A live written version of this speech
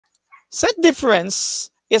Set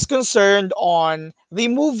difference is concerned on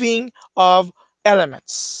removing of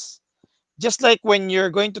elements. Just like when you're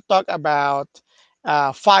going to talk about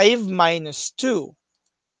 5 minus 2.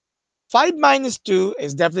 5 minus 2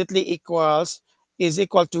 is definitely is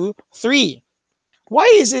equal to 3. Why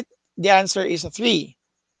is it the answer is a 3?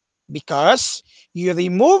 Because you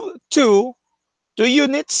remove 2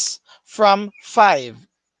 units from 5.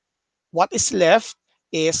 What is left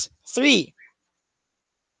is 3.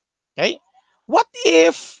 Okay? What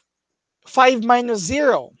if 5 minus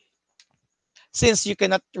 0? Since you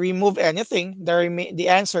cannot remove anything, the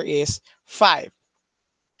answer is 5.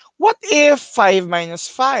 What if 5 minus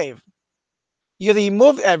 5? You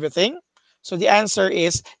remove everything, so the answer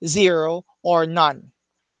is 0 or none.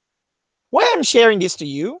 Why I'm sharing this to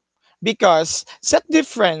you? Because set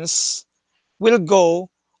difference will go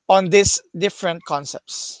on these different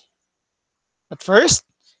concepts. But first,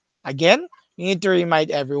 again, you need to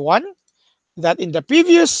remind everyone that in the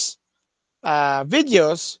previous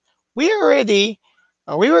videos, we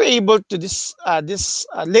were able to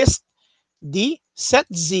list the set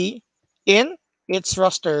Z in its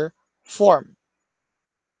roster form.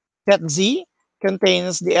 Set Z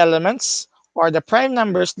contains the elements or the prime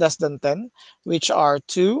numbers less than 10, which are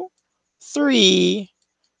 2, 3,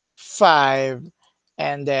 5,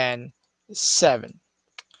 and then 7.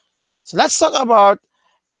 So let's talk about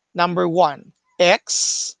number 1,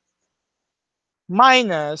 x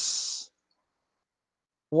minus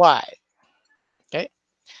y. Okay,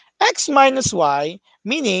 x minus y,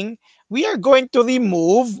 meaning we are going to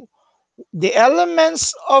remove the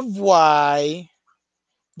elements of y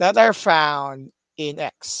that are found in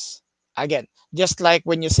x. Again, just like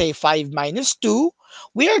when you say 5 minus 2,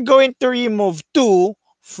 we are going to remove 2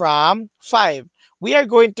 from 5. We are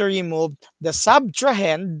going to remove the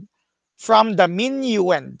subtrahend from the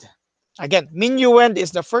minuend. Again, minuend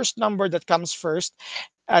is the first number that comes first.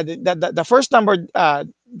 The first number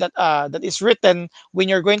that is written when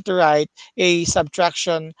you're going to write a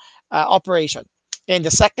subtraction operation. And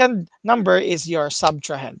the second number is your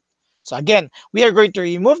subtrahend. So again, we are going to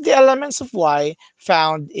remove the elements of y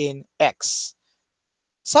found in x.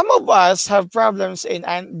 Some of us have problems in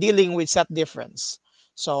dealing with set difference.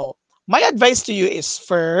 So my advice to you is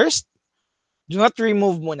first, do not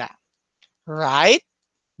remove muna. Write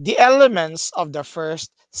the elements of the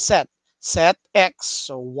first set. Set x.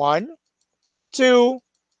 So 1, 2,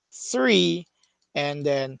 3, and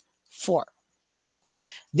then 4.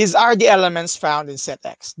 These are the elements found in set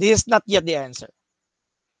x. This is not yet the answer.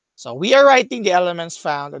 So we are writing the elements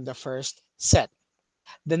found in the first set.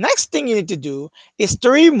 The next thing you need to do is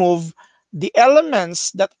to remove the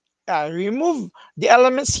elements that remove the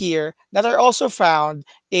elements here that are also found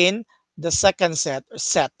in the second set, or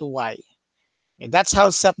set y. And that's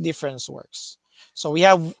how set difference works. So we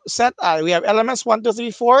have elements 1, 2,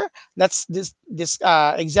 3, 4. Let's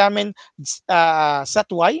examine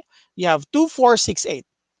set y. You have 2, 4, 6, 8.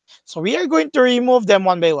 So we are going to remove them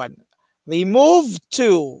one by one. Remove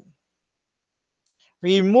 2.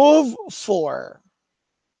 Remove 4.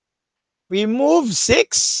 Remove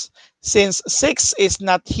 6. Since 6 is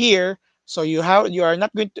not here, so you are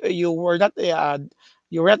not going to you were not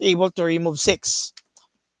able to remove 6.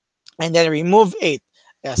 And then remove 8.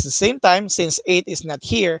 At the same time, since 8 is not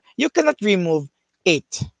here, you cannot remove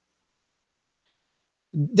 8.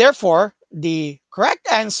 Therefore, the correct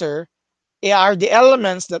answer are the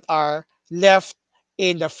elements that are left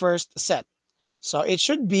in the first set. So it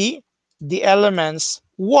should be the elements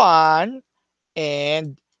 1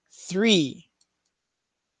 and 3.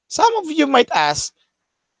 Some of you might ask,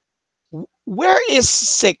 where is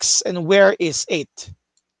 6 and where is 8?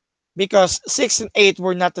 Because 6 and 8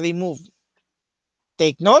 were not removed.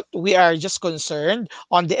 Take note, we are just concerned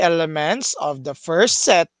on the elements of the first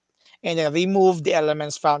set and then remove the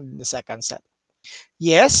elements found in the second set.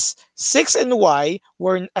 Yes, 6 and 8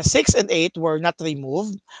 were not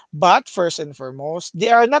removed, but first and foremost, they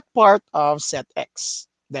are not part of set X.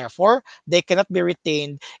 Therefore, they cannot be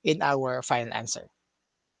retained in our final answer.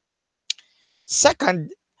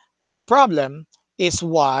 Second problem is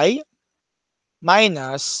y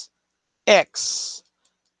minus x.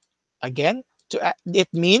 Again, it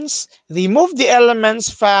means remove the elements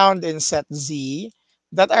found in set Z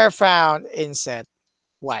that are found in set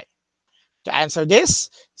Y. To answer this,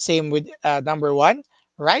 same with number 1,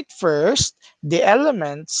 write first the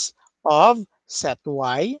elements of set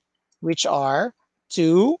Y, which are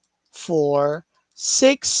 2, 4,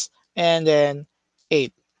 6, and then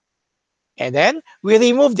 8. And then we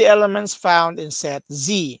remove the elements found in set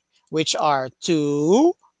Z, which are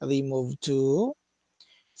 2, remove 2,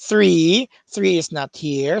 3. 3 is not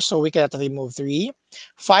here, so we cannot remove 3.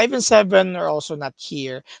 5 and 7 are also not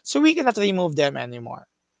here, so we cannot remove them anymore.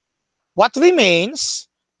 What remains?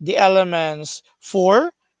 The elements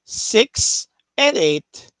 4, 6, and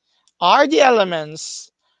 8 are the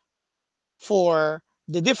elements for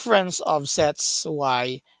the difference of sets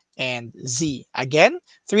Y and Z. Again,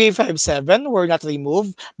 3, 5, 7 were not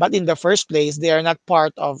removed, but in the first place, they are not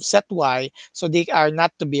part of set Y, so they are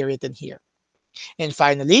not to be written here. And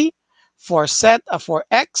finally, for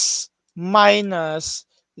X minus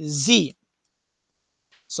Z.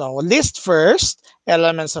 So list first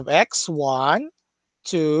elements of X, 1,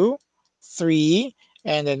 2, 3,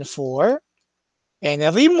 and then 4. And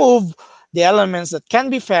then remove the elements that can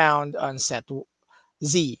be found on set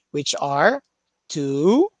Z, which are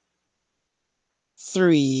 2,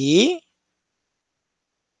 3,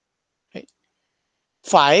 okay,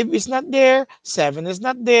 5 is not there, 7 is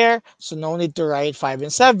not there, so no need to write 5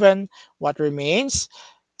 and 7. What remains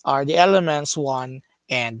are the elements 1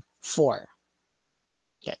 and 4.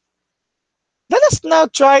 Okay. Let us now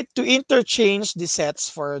try to interchange the sets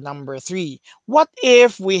for number 3. What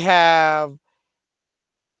if we have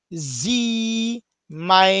Z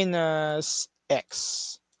minus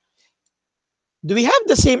X? Do we have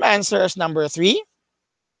the same answer as number 3?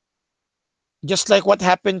 Just like what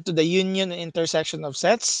happened to the union and intersection of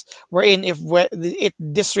sets, wherein if it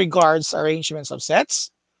disregards arrangements of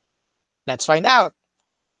sets, let's find out.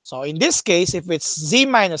 So in this case, if it's Z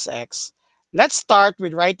minus X, let's start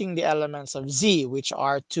with writing the elements of Z, which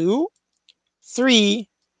are 2, 3,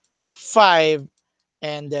 5,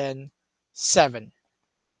 and then 7.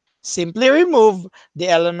 Simply remove the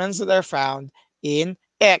elements that are found in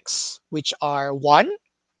X, which are 1,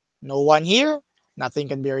 no 1 here, nothing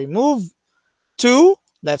can be removed. 2,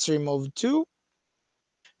 let's remove 2.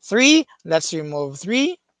 3, let's remove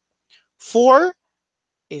 3. 4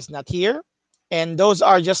 is not here. And those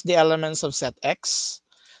are just the elements of set X.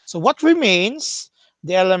 So what remains,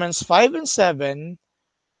 the elements 5 and 7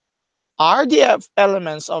 are the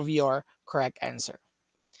elements of your correct answer.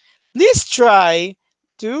 Please try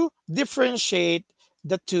to differentiate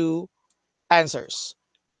the two answers.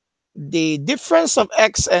 The difference of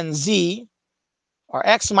X and Z, or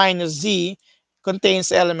X minus Z,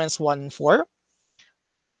 contains elements 1 and 4.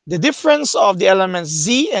 The difference of the elements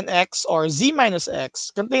Z and X, or Z minus X,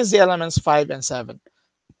 contains the elements 5 and 7.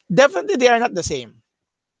 Definitely they are not the same.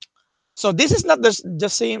 So this is not the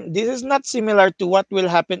same. This is not similar to what will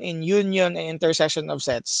happen in union and intersection of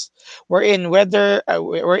sets, wherein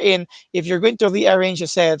if you're going to rearrange the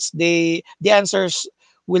sets, the answers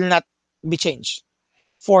will not be changed.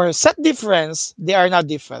 For set difference, they are not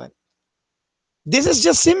different. This is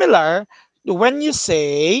just similar to when you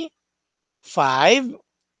say 5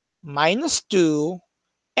 minus 2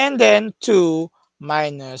 and then 2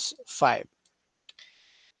 minus 5.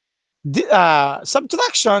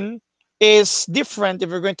 Subtraction is different if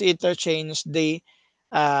we're going to interchange the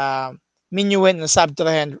uh, minuend and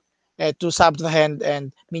subtrahend to subtrahend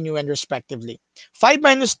and minuend respectively. 5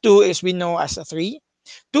 minus 2 is we know as a 3.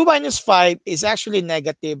 2 minus 5 is actually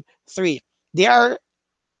negative 3. They are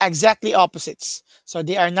exactly opposites. So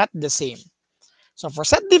they are not the same. So for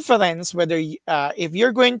set difference, if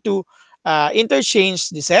you're going to interchange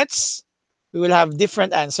the sets, we will have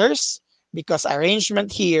different answers because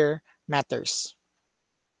arrangement here matters.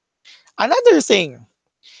 Another thing,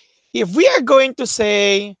 if we are going to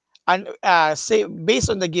say, and say based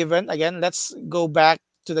on the given, again, let's go back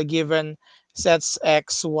to the given sets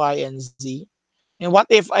X, Y, and Z. And what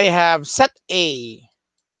if I have set A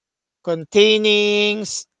containing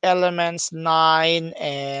elements 9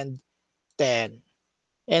 and 10?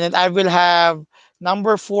 And then I will have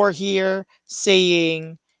number 4 here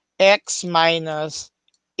saying X minus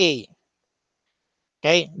A.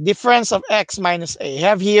 Okay, difference of X minus A.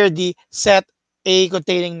 Have here the set A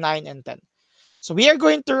containing 9 and 10. So we are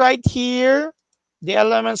going to write here the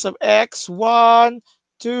elements of X, 1,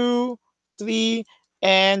 2, 3,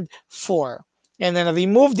 and 4. And then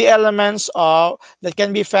remove the elements that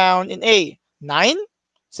can be found in A. 9,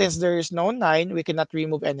 since there is no 9, we cannot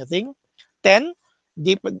remove anything. 10,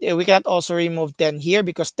 we cannot also remove 10 here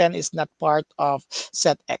because 10 is not part of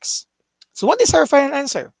set X. So what is our final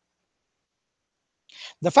answer?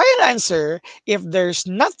 The final answer, if there's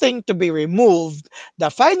nothing to be removed, the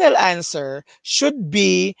final answer should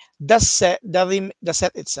be the set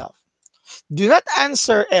itself. Do not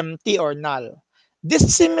answer empty or null. This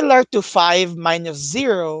is similar to 5 minus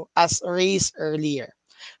 0 as raised earlier.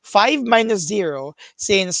 5 minus 0,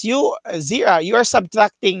 since you are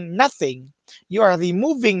subtracting nothing, you are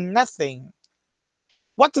removing nothing.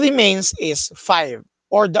 What remains is 5,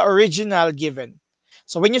 or the original given.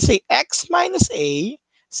 So when you say x minus a,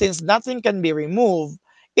 since nothing can be removed,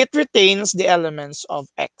 it retains the elements of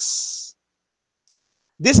x.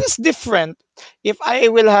 This is different if I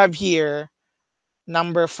will have here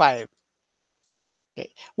number 5.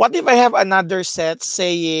 Okay. What if I have another set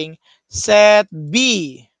saying set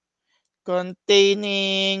B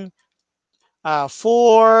containing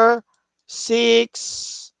 4,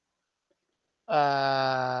 6,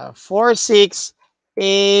 4, 6,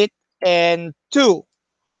 8, and 2.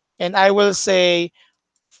 And I will say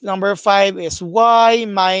number 5 is y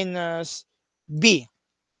minus b.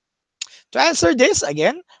 To answer this,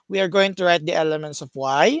 again, we are going to write the elements of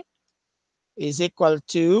y is equal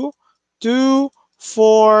to 2,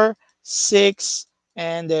 4, 6,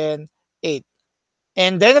 and then 8.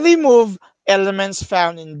 And then remove elements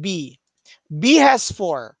found in b. B has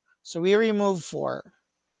 4, so we remove 4.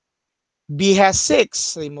 B has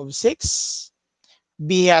 6, remove 6.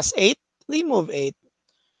 B has 8, remove 8.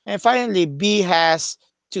 And finally, B has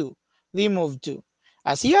 2, remove 2.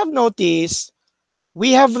 As you have noticed,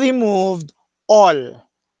 we have removed all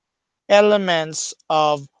elements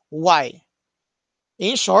of y.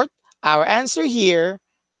 In short, our answer here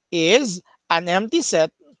is an empty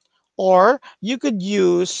set, or you could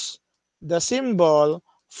use the symbol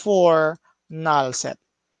for null set.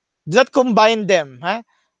 Do not combine them. Huh?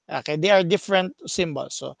 Okay, they are different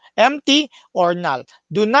symbols. So empty or null.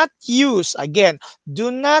 Do not use, again,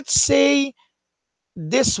 do not say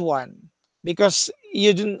this one because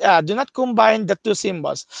you do not combine the two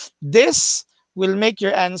symbols. This will make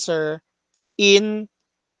your answer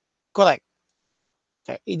incorrect.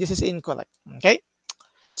 Okay, this is incorrect. Okay,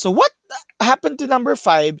 so what happened to number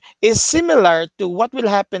 5 is similar to what will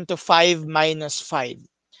happen to 5 minus 5.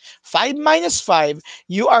 5 minus 5,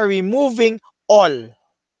 you are removing all.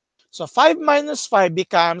 So 5 minus 5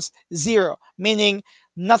 becomes 0, meaning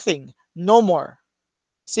nothing, no more.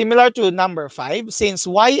 Similar to number 5, since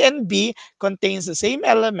y and b contains the same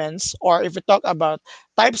elements, or if we talk about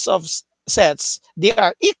types of sets, they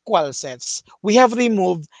are equal sets. We have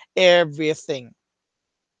removed everything.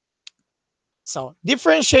 So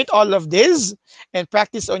differentiate all of this and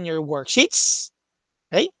practice on your worksheets.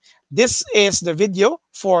 Okay? This is the video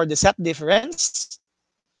for the set difference.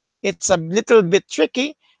 It's a little bit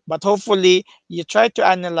tricky, but hopefully you try to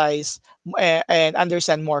analyze and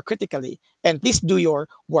understand more critically. And please do your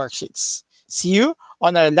worksheets. See you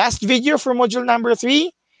on our last video for module number 3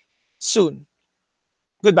 soon.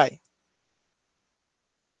 Goodbye.